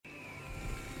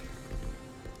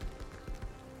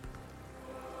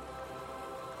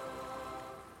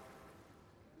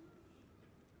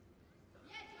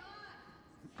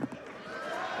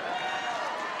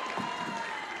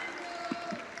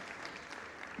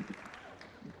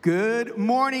Good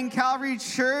morning, Calvary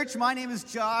Church. My name is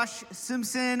Josh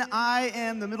Simpson. I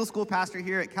am the middle school pastor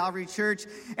here at Calvary Church,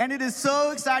 and it is so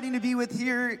exciting to be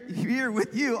here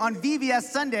with you on VBS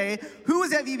Sunday. Who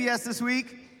was at VBS this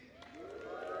week?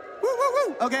 Woo, woo,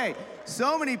 woo. Okay,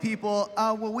 so many people.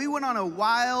 Well, we went on a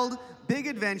wild, big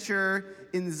adventure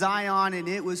in Zion, and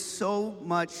it was so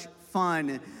much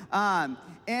fun.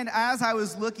 And as I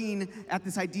was looking at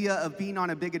this idea of being on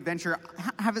a big adventure,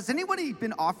 has anybody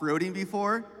been off-roading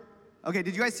before? Okay,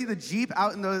 did you guys see the Jeep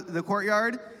out in the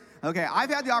courtyard? Okay,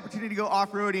 I've had the opportunity to go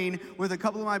off-roading with a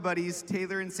couple of my buddies,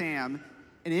 Taylor and Sam,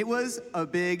 and it was a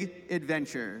big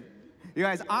adventure. You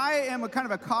guys, I am a kind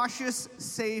of a cautious,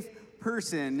 safe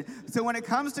person, so when it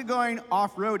comes to going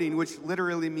off-roading, which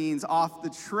literally means off the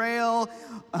trail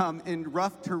in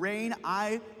rough terrain,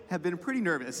 I have been pretty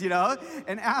nervous,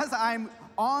 And as I'm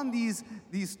on these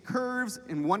curves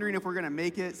and wondering if we're going to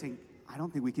make it, saying, I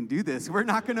don't think we can do this. We're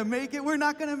not going to make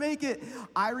it.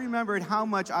 I remembered how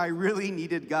much I really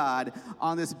needed God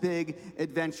on this big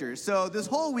adventure. So this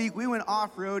whole week, we went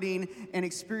off-roading and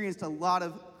experienced a lot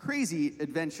of crazy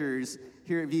adventures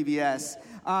here at VBS.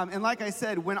 And like I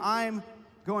said, when I'm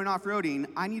going off-roading,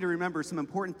 I need to remember some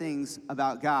important things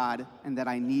about God and that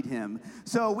I need Him.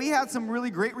 So we had some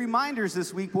really great reminders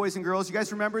this week, boys and girls. You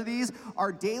guys remember these?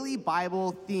 Our daily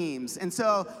Bible themes. And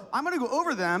so I'm going to go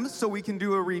over them so we can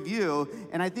do a review.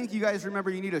 And I think you guys remember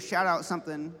you need to shout out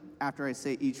something after I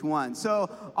say each one. So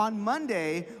on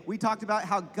Monday, we talked about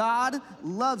how God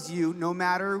loves you no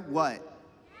matter what.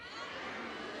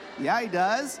 Yeah, He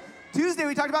does. Tuesday,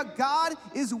 we talked about God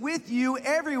is with you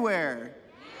everywhere.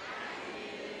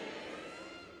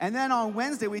 And then on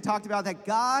Wednesday, we talked about that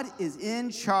God is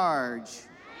in charge.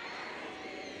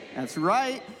 That's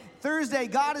right. Thursday,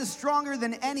 God is stronger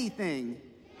than anything.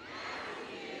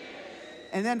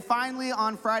 And then finally,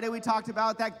 on Friday, we talked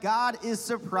about that God is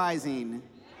surprising.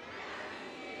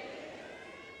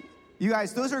 You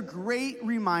guys, those are great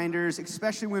reminders,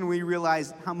 especially when we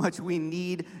realize how much we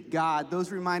need God.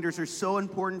 Those reminders are so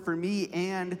important for me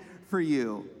and for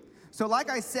you. So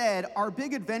like I said, our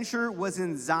big adventure was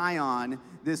in Zion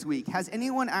this week. Has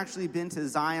anyone actually been to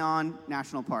Zion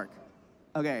National Park?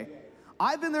 Okay.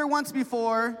 I've been there once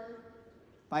before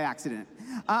by accident.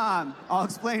 I'll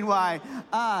explain why.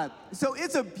 So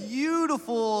it's a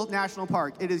beautiful national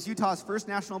park. It is Utah's first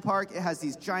national park. It has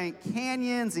these giant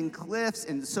canyons and cliffs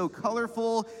and so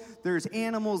colorful. There's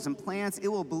animals and plants. It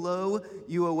will blow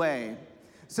you away.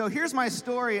 So here's my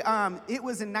story. It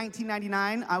was in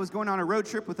 1999. I was going on a road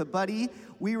trip with a buddy.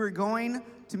 We were going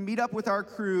to meet up with our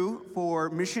crew for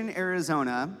Mission,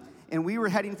 Arizona, and we were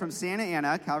heading from Santa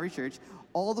Ana, Calvary Church,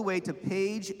 all the way to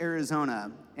Page,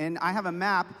 Arizona. And I have a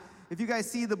map. If you guys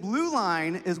see, the blue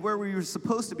line is where we were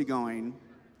supposed to be going.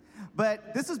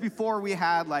 But this is before we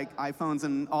had like iPhones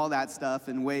and all that stuff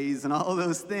and Waze and all of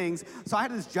those things. So I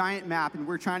had this giant map, and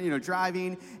we're trying,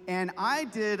 driving, and I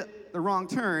did the wrong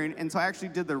turn, and so I actually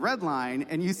did the red line,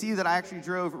 and you see that I actually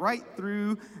drove right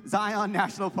through Zion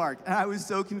National Park, and I was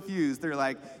so confused. They're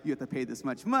like, you have to pay this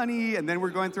much money, and then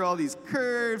we're going through all these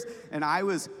curves, and I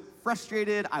was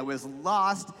frustrated, I was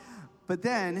lost, but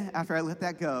then, after I let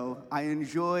that go, I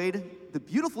enjoyed the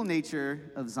beautiful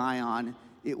nature of Zion.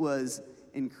 It was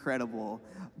incredible.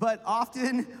 But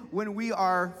often, when we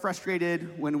are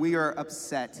frustrated, when we are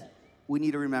upset, we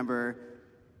need to remember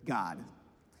God.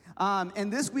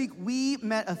 And this week, we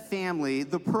met a family,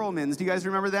 the Perlmans. Do you guys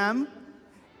remember them?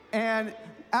 And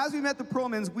as we met the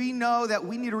Perlmans, we know that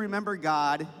we need to remember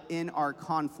God in our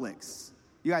conflicts.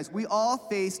 You guys, we all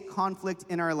face conflict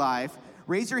in our life.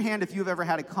 Raise your hand if you've ever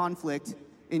had a conflict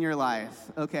in your life.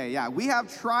 Okay, yeah. We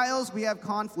have trials, we have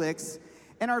conflicts,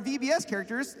 and our VBS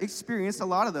characters experienced a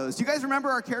lot of those. Do you guys remember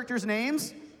our characters'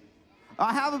 names?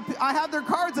 I have their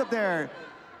cards up there.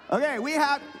 Okay, we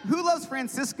have, who loves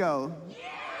Francisco?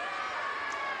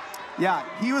 Yeah,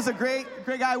 he was a great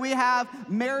guy. We have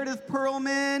Meredith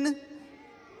Perlman.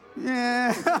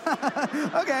 Yeah.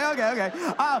 Okay.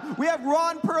 We have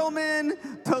Ron Perlman,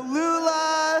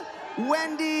 Tallulah,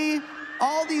 Wendy,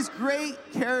 all these great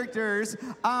characters.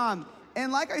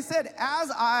 And like I said,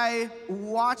 as I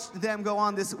watched them go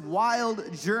on this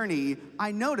wild journey,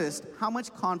 I noticed how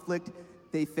much conflict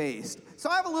they faced. So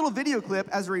I have a little video clip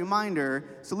as a reminder,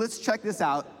 so let's check this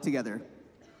out together.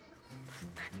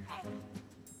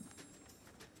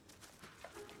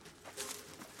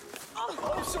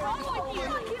 What's wrong with you?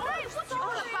 What's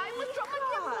wrong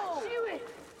with you?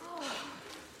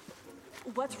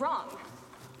 What's wrong?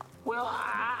 Well,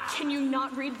 Can you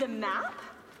not read the map?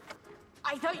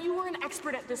 I thought you were an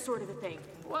expert at this sort of a thing.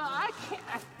 Well, I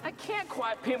can't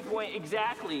quite pinpoint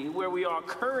exactly where we are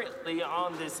currently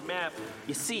on this map.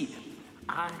 You see,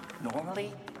 I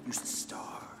normally use the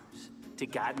stars to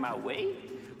guide my way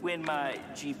when my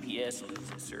GPS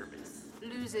loses service.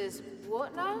 Loses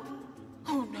what now?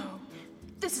 Oh no,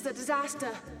 this is a disaster.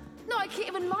 No, I can't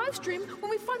even live stream when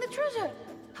we find the treasure.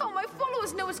 How will my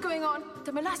followers know what's going on?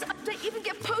 Did my last update even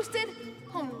get posted?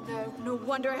 Oh no. No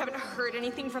wonder I haven't heard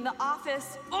anything from the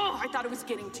office. Oh, I thought it was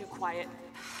getting too quiet.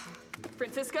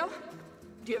 Francisco,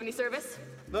 do you have any service?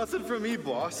 Nothing for me,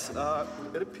 boss.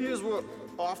 It appears we're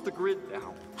off the grid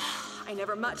now. I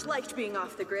never much liked being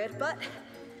off the grid, but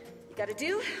you gotta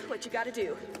do what you gotta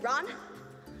do. Ron,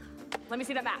 let me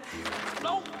see that map.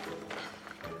 No!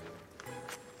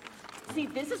 See,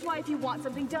 this is why if you want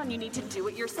something done, you need to do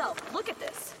it yourself. Look at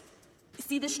this.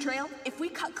 See this trail? If we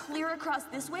cut clear across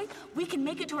this way, we can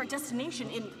make it to our destination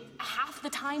in half the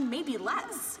time, maybe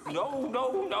less.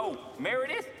 No.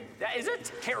 Meredith, that is a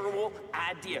terrible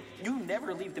idea. You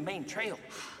never leave the main trail.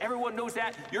 Everyone knows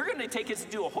that. You're gonna take us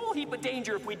into a whole heap of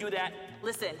danger if we do that.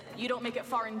 Listen, you don't make it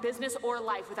far in business or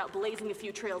life without blazing a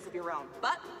few trails of your own.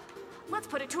 But let's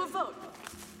put it to a vote.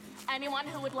 Anyone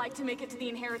who would like to make it to the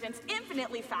inheritance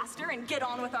infinitely faster and get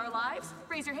on with our lives,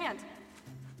 raise your hand.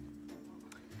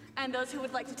 And those who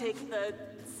would like to take the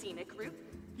scenic route?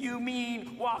 You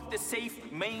mean walk the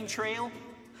safe main trail?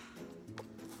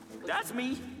 That's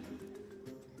me.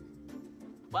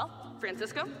 Well,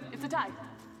 Francisco, it's a tie.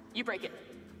 You break it.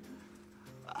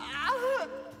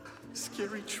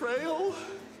 Scary trail.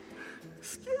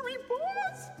 Scary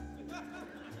boss.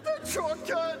 The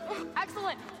shortcut.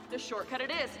 Excellent. The shortcut it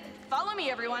is. Follow me,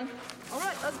 everyone. All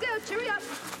right, let's go. Cheery up.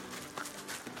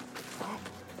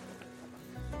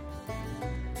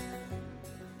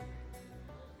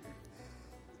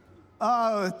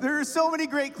 Oh, there are so many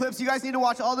great clips. You guys need to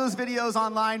watch all those videos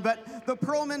online. But the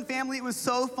Perlman family, it was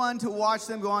so fun to watch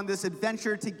them go on this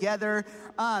adventure together.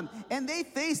 And they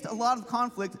faced a lot of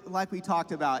conflict, like we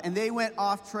talked about. And they went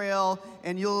off trail,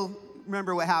 and you'll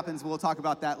remember what happens. We'll talk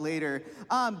about that later.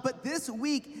 But this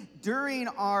week, during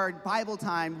our Bible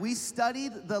time, we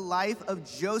studied the life of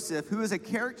Joseph, who is a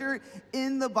character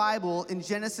in the Bible in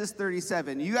Genesis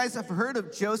 37. You guys have heard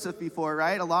of Joseph before,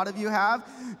 right? A lot of you have.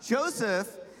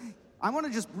 Joseph, I want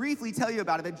to just briefly tell you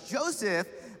about it, but Joseph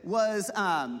was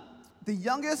the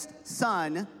youngest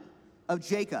son of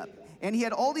Jacob. And he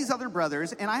had all these other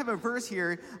brothers, and I have a verse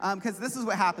here, because this is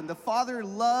what happened. The father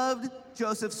loved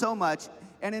Joseph so much,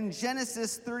 and in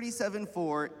Genesis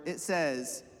 37:4, it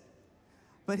says,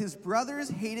 "But his brothers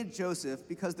hated Joseph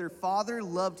because their father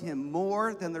loved him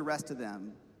more than the rest of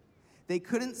them. They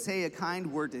couldn't say a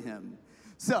kind word to him."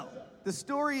 So, the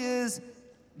story is,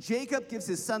 Jacob gives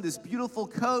his son this beautiful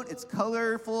coat. It's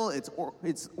colorful, it's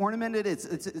ornamented,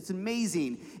 it's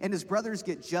amazing. And his brothers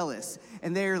get jealous.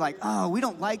 And they're like, oh, we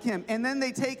don't like him. And then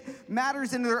they take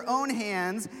matters into their own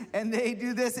hands, and they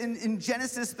do this. In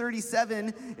Genesis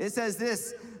 37, it says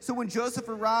this: "So when Joseph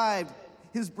arrived,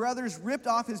 his brothers ripped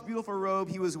off his beautiful robe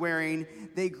he was wearing.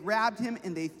 They grabbed him,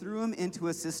 and they threw him into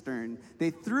a cistern.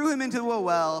 They threw him into a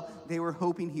well. They were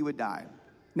hoping he would die."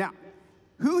 Now,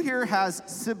 who here has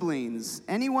siblings?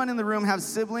 Anyone in the room have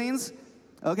siblings?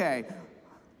 Okay.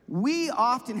 We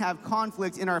often have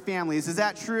conflict in our families. Is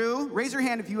that true? Raise your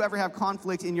hand if you ever have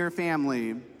conflict in your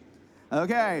family.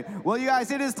 Okay. Well, you guys,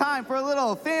 it is time for a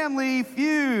little family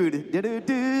feud.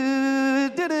 Do-do-do,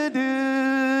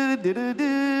 do-do-do,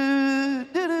 do-do-do,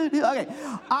 do-do-do. Okay.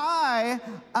 I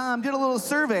did a little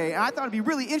survey, and I thought it'd be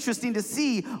really interesting to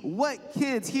see what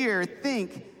kids here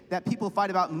think that people fight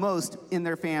about most in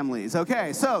their families.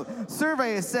 Okay, so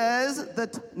survey says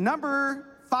the number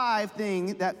 5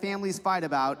 thing that families fight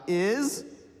about is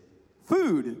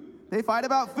food. They fight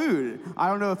about food. I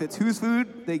don't know if it's whose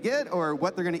food they get or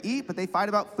what they're gonna eat, but they fight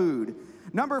about food.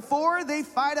 Number 4, they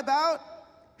fight about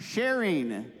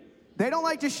sharing. They don't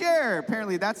like to share.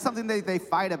 Apparently, that's something they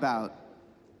fight about.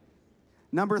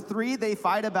 Number 3, they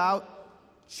fight about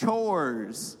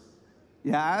chores.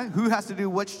 Yeah, who has to do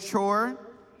which chore?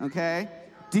 Okay.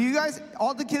 Do you guys,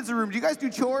 all the kids in the room, do you guys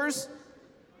do chores?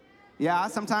 Yeah,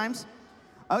 sometimes?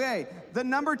 Okay, the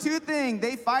number 2 thing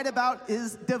they fight about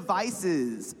is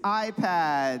devices.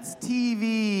 iPads,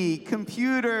 TV,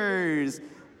 computers.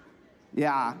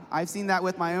 Yeah, I've seen that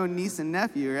with my own niece and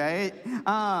nephew, right?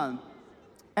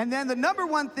 And then the number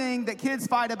 1 thing that kids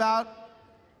fight about,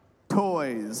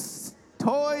 toys.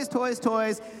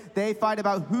 Toys. They fight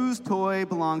about whose toy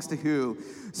belongs to who.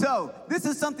 So this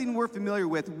is something we're familiar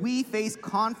with. We face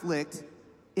conflict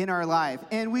in our life.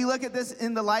 And we look at this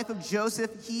in the life of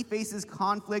Joseph. He faces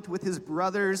conflict with his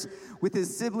brothers, with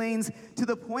his siblings, to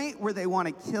the point where they want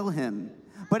to kill him.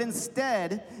 But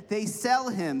instead, they sell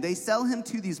him. They sell him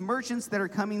to these merchants that are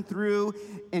coming through,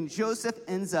 and Joseph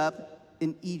ends up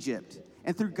in Egypt.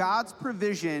 And through God's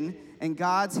provision and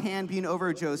God's hand being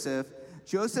over Joseph,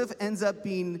 Joseph ends up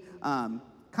being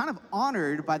kind of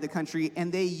honored by the country,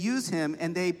 and they use him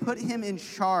and they put him in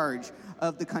charge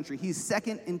of the country. He's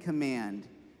second in command.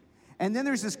 And then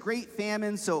there's this great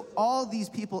famine, so all these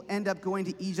people end up going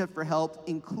to Egypt for help,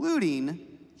 including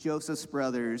Joseph's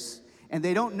brothers. And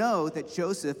they don't know that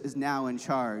Joseph is now in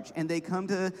charge. And they come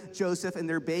to Joseph and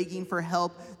they're begging for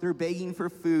help. They're begging for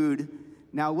food.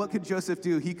 Now, what could Joseph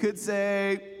do? He could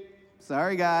say,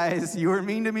 sorry guys, you were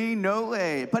mean to me, no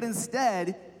way. But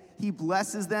instead, he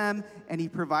blesses them and he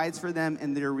provides for them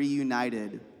and they're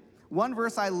reunited. One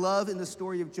verse I love in the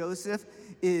story of Joseph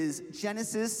is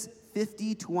Genesis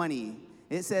 50:20.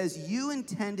 It says, you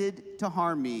intended to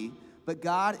harm me, but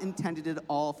God intended it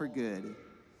all for good.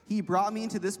 He brought me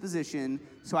into this position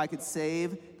so I could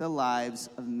save the lives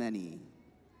of many.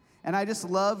 And I just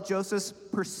love Joseph's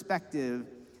perspective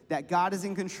that God is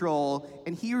in control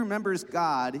and he remembers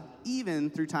God even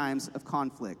through times of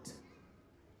conflict.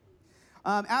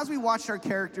 As we watched our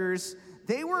characters,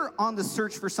 they were on the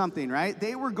search for something, right?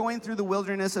 They were going through the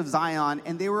wilderness of Zion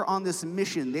and they were on this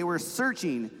mission. They were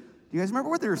searching. Do you guys remember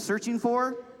what they were searching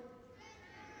for?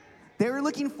 They were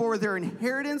looking for their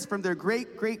inheritance from their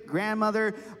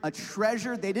great-great-grandmother, a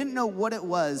treasure. They didn't know what it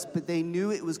was, but they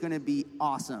knew it was going to be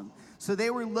awesome. So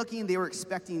they were looking, they were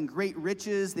expecting great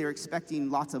riches, they were expecting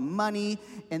lots of money,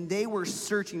 and they were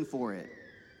searching for it.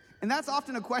 And that's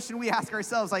often a question we ask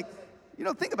ourselves, like,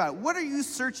 think about it. What are you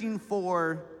searching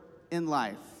for in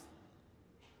life?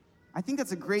 I think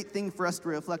that's a great thing for us to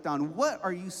reflect on. What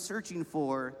are you searching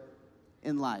for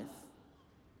in life?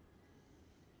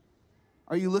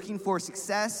 Are you looking for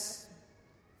success,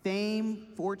 fame,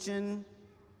 fortune,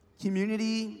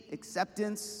 community,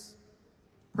 acceptance,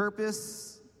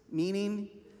 purpose, meaning?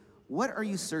 What are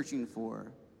you searching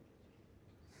for?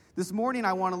 This morning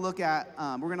I want to look at,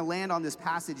 we're going to land on this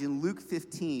passage in Luke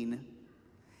 15.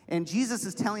 And Jesus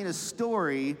is telling a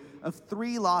story of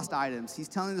 3 lost items. He's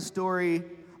telling the story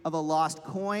of a lost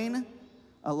coin,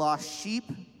 a lost sheep,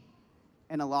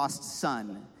 and a lost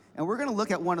son. And we're going to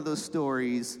look at one of those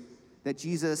stories that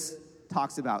Jesus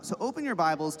talks about. So open your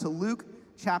Bibles to Luke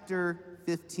chapter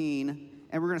 15,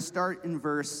 and we're going to start in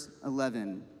verse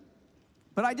 11.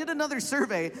 But I did another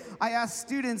survey. I asked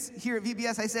students here at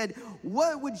VBS, I said,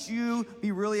 what would you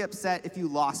be really upset if you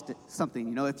lost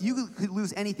something? If you could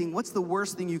lose anything, what's the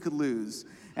worst thing you could lose?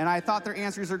 And I thought their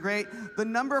answers are great. The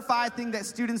number 5 thing that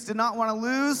students did not want to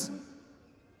lose,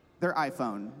 their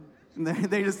iPhone.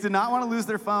 They just did not want to lose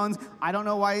their phones. I don't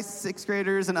know why 6th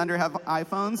graders and under have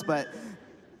iPhones, but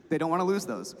they don't want to lose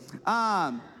those.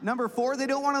 Number 4, they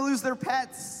don't want to lose their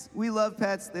pets. We love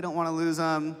pets. They don't want to lose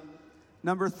them.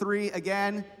 Number 3,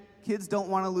 again, kids don't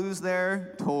want to lose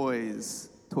their toys.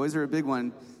 Toys are a big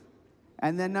one.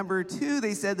 And then number 2,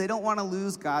 they said they don't want to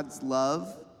lose God's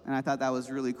love. And I thought that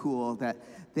was really cool, that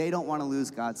they don't want to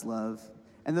lose God's love.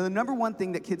 And then the number 1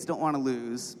 thing that kids don't want to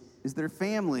lose is their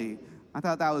family. I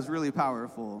thought that was really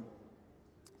powerful.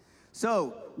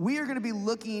 So we are going to be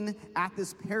looking at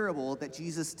this parable that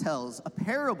Jesus tells. A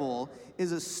parable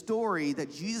is a story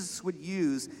that Jesus would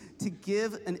use to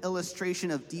give an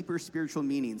illustration of deeper spiritual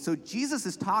meaning. So Jesus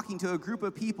is talking to a group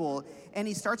of people, and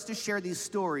he starts to share these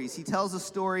stories. He tells a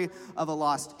story of a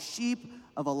lost sheep,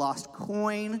 of a lost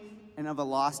coin, and of a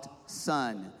lost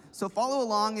son. So follow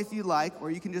along if you like,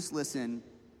 or you can just listen.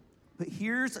 But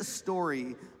here's a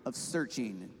story of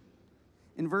searching.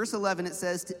 In verse 11, it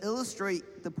says, to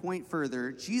illustrate the point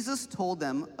further, Jesus told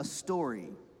them a story.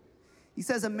 He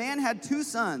says, a man had 2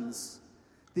 sons.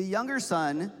 The younger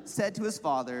son said to his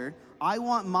father, I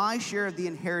want my share of the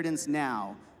inheritance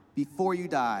now, before you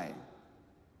die.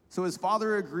 So his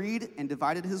father agreed and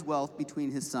divided his wealth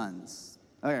between his sons.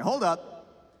 Okay, hold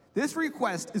up. This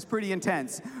request is pretty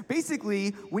intense.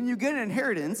 Basically, when you get an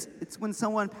inheritance, it's when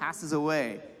someone passes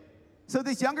away. So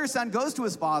this younger son goes to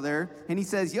his father, and he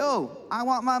says, I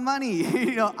want my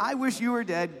money. I wish you were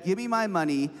dead. Give me my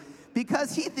money.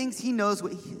 Because he thinks he knows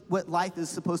what life is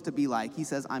supposed to be like. He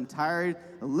says, I'm tired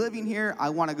of living here. I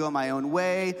want to go my own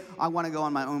way. I want to go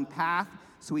on my own path.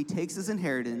 So he takes his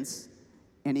inheritance,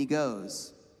 and he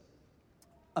goes.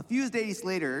 A few days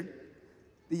later,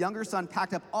 the younger son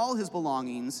packed up all his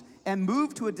belongings and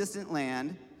moved to a distant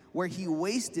land where he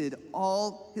wasted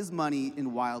all his money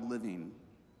in wild living.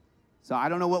 So I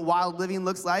don't know what wild living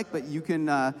looks like, but you can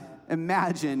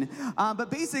imagine.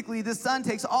 But basically, the son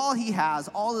takes all he has,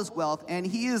 all his wealth, and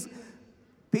he is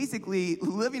basically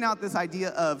living out this idea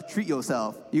of treat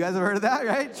yourself. You guys have heard of that,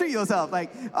 right? Treat yourself.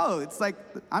 Like, oh, it's like,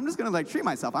 I'm just gonna treat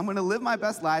myself. I'm gonna live my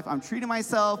best life. I'm treating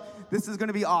myself. This is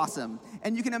gonna be awesome.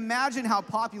 And you can imagine how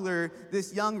popular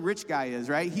this young rich guy is,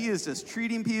 right? He is just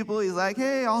treating people. He's like,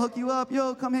 hey, I'll hook you up.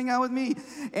 Yo, come hang out with me.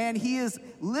 And he is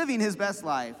living his best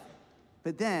life.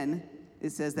 But then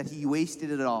it says that he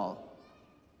wasted it all.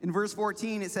 In verse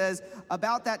 14, it says,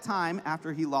 about that time,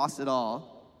 after he lost it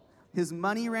all, his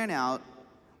money ran out,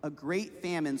 a great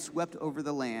famine swept over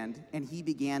the land, and he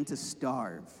began to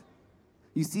starve.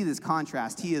 You see this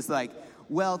contrast. He is like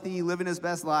wealthy, living his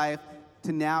best life,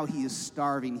 to now he is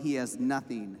starving. He has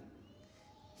nothing.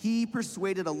 He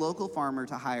persuaded a local farmer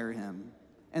to hire him,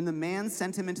 and the man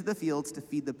sent him into the fields to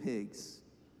feed the pigs.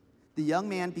 The young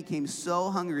man became so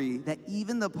hungry that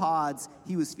even the pods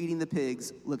he was feeding the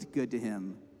pigs looked good to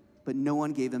him, but no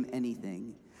one gave him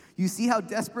anything. You see how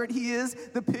desperate he is?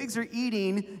 The pigs are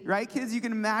eating, right? Kids, you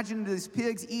can imagine these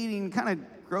pigs eating kind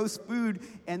of gross food,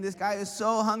 and this guy is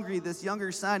so hungry, this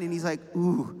younger son, and he's like,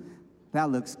 ooh, that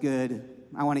looks good.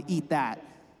 I want to eat that.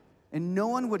 And no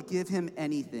one would give him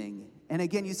anything. And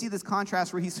again, you see this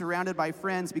contrast where he's surrounded by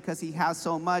friends because he has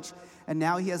so much, and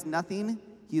now he has nothing.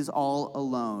 He is all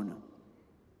alone.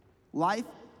 Life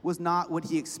was not what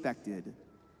he expected.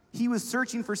 He was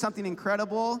searching for something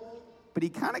incredible, but he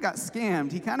kind of got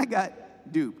scammed. He kind of got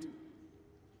duped.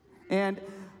 And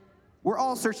we're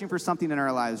all searching for something in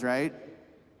our lives, right?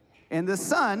 And the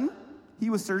son, he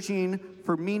was searching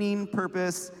for meaning,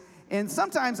 purpose, and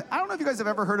sometimes, I don't know if you guys have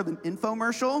ever heard of an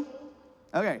infomercial.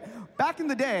 Okay, back in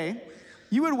the day,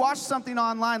 you would watch something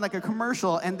online, like a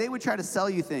commercial, and they would try to sell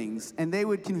you things, and they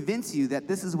would convince you that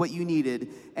this is what you needed,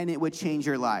 and it would change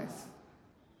your life.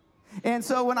 And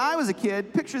so when I was a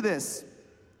kid, picture this.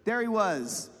 There he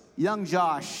was, young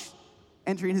Josh,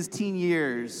 entering his teen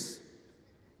years,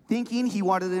 thinking he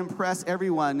wanted to impress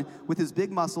everyone with his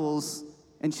big muscles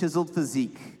and chiseled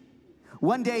physique.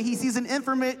 One day, he sees an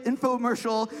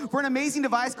infomercial for an amazing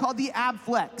device called the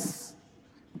AbFlex.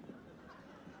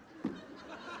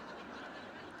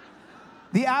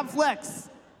 The AbFlex,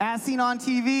 as seen on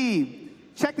TV.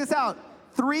 Check this out.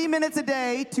 3 minutes a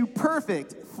day to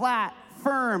perfect, flat,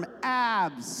 firm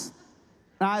abs.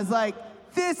 And I was like,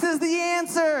 this is the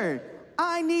answer.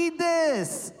 I need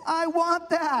this. I want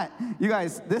that. You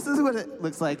guys, this is what it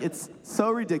looks like. It's so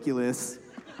ridiculous.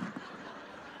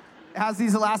 It has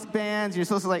these elastic bands. You're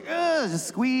supposed to just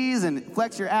squeeze and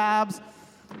flex your abs.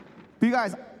 But you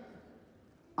guys,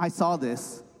 I saw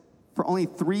this. For only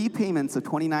 3 payments of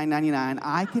 $29.99,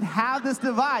 I could have this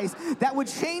device that would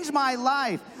change my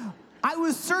life. I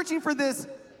was searching for this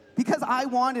because I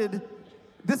wanted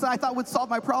this I thought would solve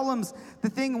my problems. The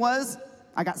thing was,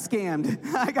 I got scammed.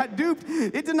 I got duped.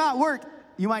 It did not work.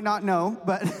 You might not know,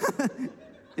 but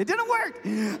it didn't work.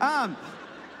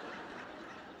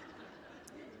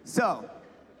 So,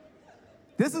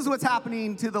 this is what's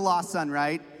happening to the lost son,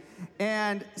 right?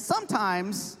 And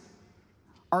sometimes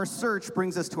our search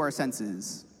brings us to our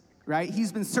senses, right?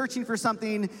 He's been searching for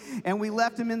something, and we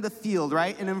left him in the field,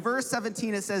 right? And in verse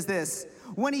 17, it says this: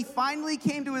 when he finally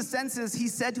came to his senses, he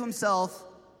said to himself,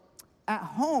 at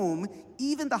home,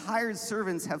 even the hired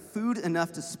servants have food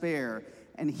enough to spare,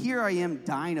 and here I am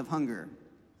dying of hunger.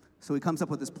 So he comes up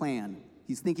with this plan.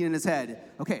 He's thinking in his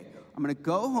head, okay, I'm going to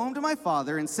go home to my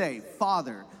father and say,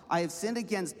 Father, I have sinned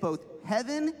against both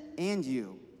heaven and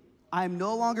you. I am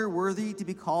no longer worthy to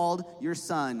be called your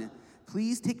son.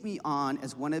 Please take me on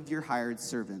as one of your hired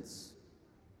servants.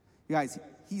 You guys,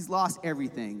 he's lost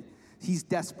everything. He's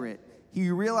desperate. He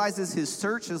realizes his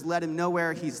search has led him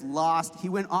nowhere. He's lost. He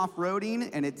went off-roading,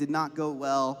 and it did not go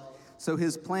well. So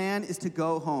his plan is to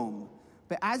go home.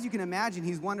 But as you can imagine,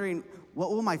 he's wondering,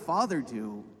 what will my father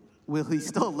do? Will he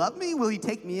still love me? Will he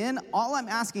take me in? All I'm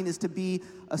asking is to be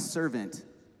a servant.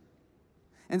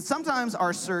 And sometimes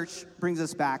our search brings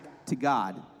us back to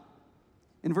God.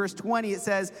 In verse 20, it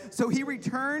says, so he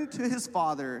returned to his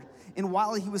father, and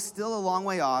while he was still a long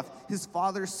way off, his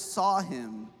father saw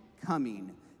him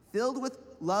coming. Filled with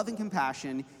love and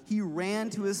compassion, he ran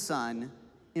to his son,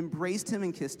 embraced him,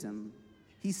 and kissed him.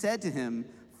 He said to him,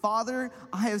 Father,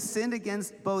 I have sinned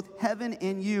against both heaven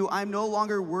and you. I'm no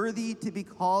longer worthy to be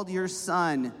called your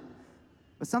son.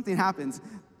 But something happens.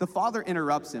 The father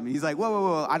interrupts him. He's like,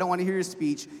 whoa, I don't want to hear your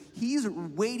speech. He's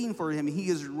waiting for him. He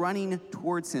is running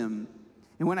towards him.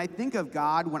 And when I think of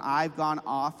God, when I've gone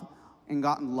off and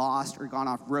gotten lost or gone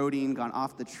off roading, gone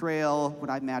off the trail,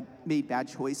 when I've made bad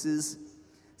choices,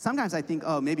 sometimes I think,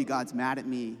 oh, maybe God's mad at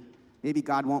me. Maybe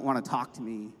God won't want to talk to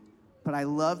me. But I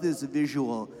love this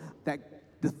visual that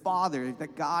the Father,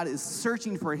 that God is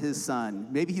searching for his son.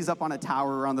 Maybe he's up on a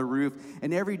tower or on the roof,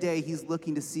 and every day he's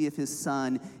looking to see if his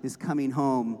son is coming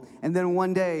home. And then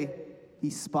one day, he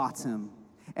spots him.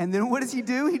 And then what does he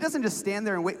do? He doesn't just stand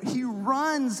there and wait. He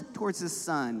runs towards his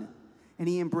son, and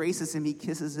he embraces him, he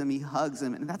kisses him, he hugs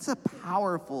him. And that's a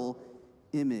powerful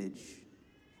image.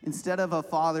 Instead of a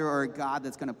father or a God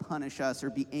that's going to punish us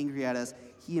or be angry at us,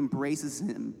 he embraces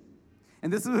him.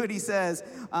 And this is what he says.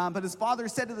 But his father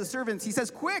said to the servants, he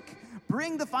says, "Quick,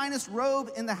 bring the finest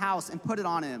robe in the house and put it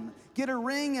on him. Get a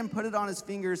ring and put it on his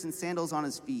fingers and sandals on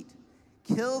his feet.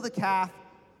 Kill the calf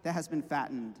that has been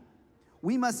fattened.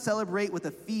 We must celebrate with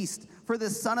a feast, for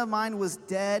this son of mine was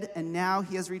dead, and now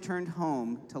he has returned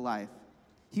home to life.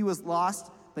 He was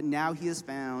lost, but now he is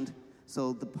found,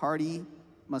 so the party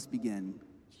must begin."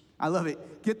 I love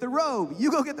it. Get the robe.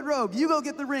 You go get the robe. You go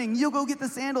get the ring. You go get the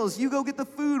sandals. You go get the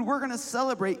food. We're going to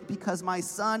celebrate because my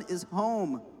son is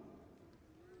home.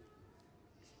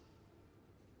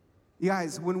 You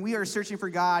guys, when we are searching for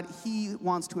God, he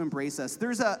wants to embrace us.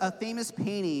 There's a famous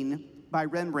painting by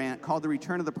Rembrandt called The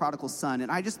Return of the Prodigal Son,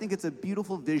 and I just think it's a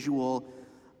beautiful visual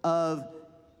of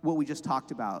what we just talked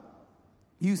about.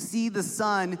 You see the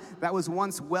son that was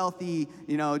once wealthy,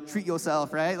 treat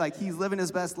yourself, right? Like he's living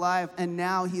his best life, and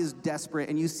now he is desperate.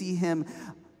 And you see him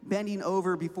bending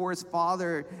over before his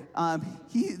father.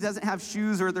 He doesn't have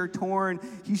shoes or they're torn.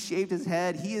 He shaved his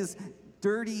head. He is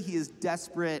dirty. He is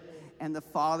desperate. And the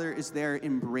father is there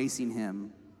embracing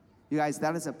him. You guys,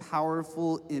 that is a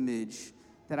powerful image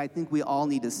that I think we all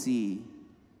need to see.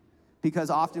 Because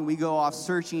often we go off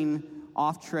searching,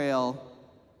 off trail,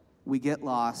 we get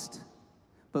lost.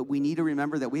 But we need to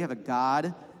remember that we have a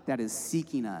God that is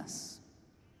seeking us.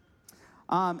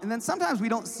 And then sometimes we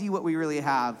don't see what we really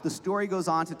have. The story goes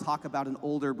on to talk about an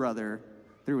older brother.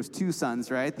 There was 2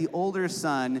 sons, right? The older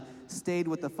son stayed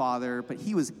with the father, but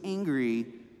he was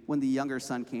angry when the younger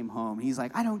son came home. He's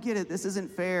like, "I don't get it. This isn't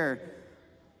fair."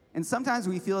 And sometimes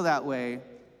we feel that way,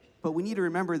 but we need to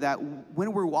remember that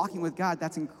when we're walking with God,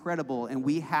 that's incredible, and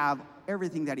we have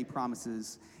everything that he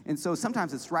promises. And so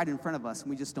sometimes it's right in front of us, and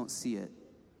we just don't see it.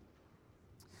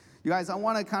 You guys, I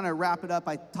want to kind of wrap it up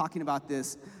by talking about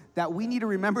this, that we need to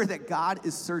remember that God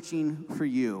is searching for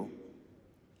you.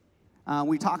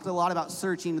 We talked a lot about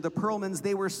searching. The Perlmans,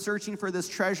 they were searching for this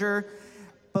treasure,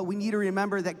 but we need to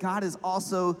remember that God is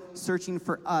also searching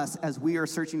for us as we are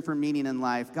searching for meaning in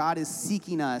life. God is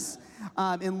seeking us.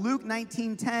 In Luke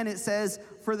 19:10, it says,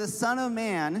 "For the Son of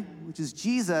Man," which is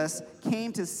Jesus,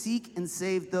 "came to seek and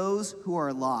save those who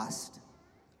are lost."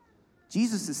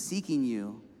 Jesus is seeking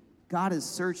you. God is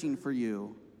searching for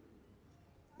you.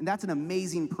 And that's an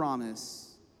amazing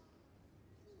promise.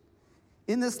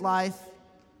 In this life,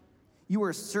 you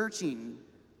are searching,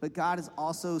 but God is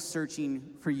also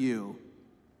searching for you.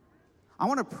 I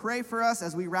want to pray for us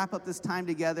as we wrap up this time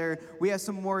together. We have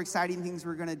some more exciting things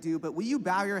we're going to do, but will you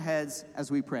bow your heads as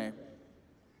we pray?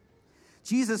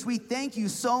 Jesus, we thank you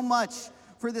so much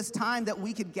for this time that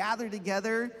we could gather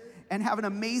together and have an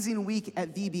amazing week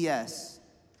at VBS.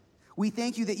 We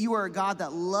thank you that you are a God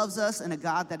that loves us and a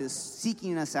God that is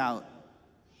seeking us out.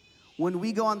 When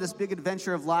we go on this big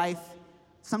adventure of life,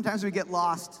 sometimes we get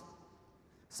lost.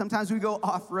 Sometimes we go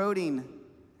off-roading.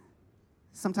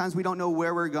 Sometimes we don't know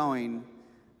where we're going.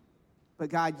 But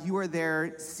God, you are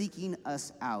there seeking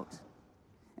us out.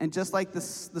 And just like the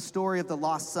story of the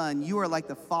lost son, you are like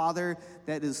the Father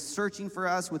that is searching for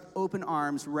us with open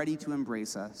arms, ready to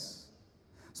embrace us.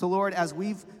 So, Lord, as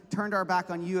we've turned our back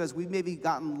on you, as we've maybe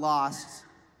gotten lost,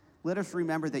 let us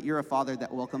remember that you're a Father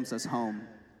that welcomes us home.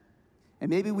 And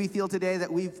maybe we feel today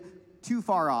that we've too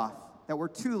far off, that we're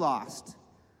too lost,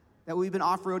 that we've been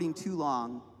off-roading too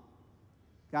long.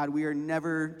 God, we are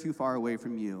never too far away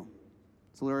from you.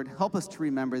 So, Lord, help us to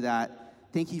remember that.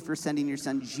 Thank you for sending your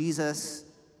son, Jesus,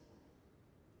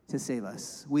 to save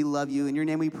us. We love you. In your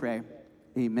name we pray.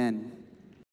 Amen.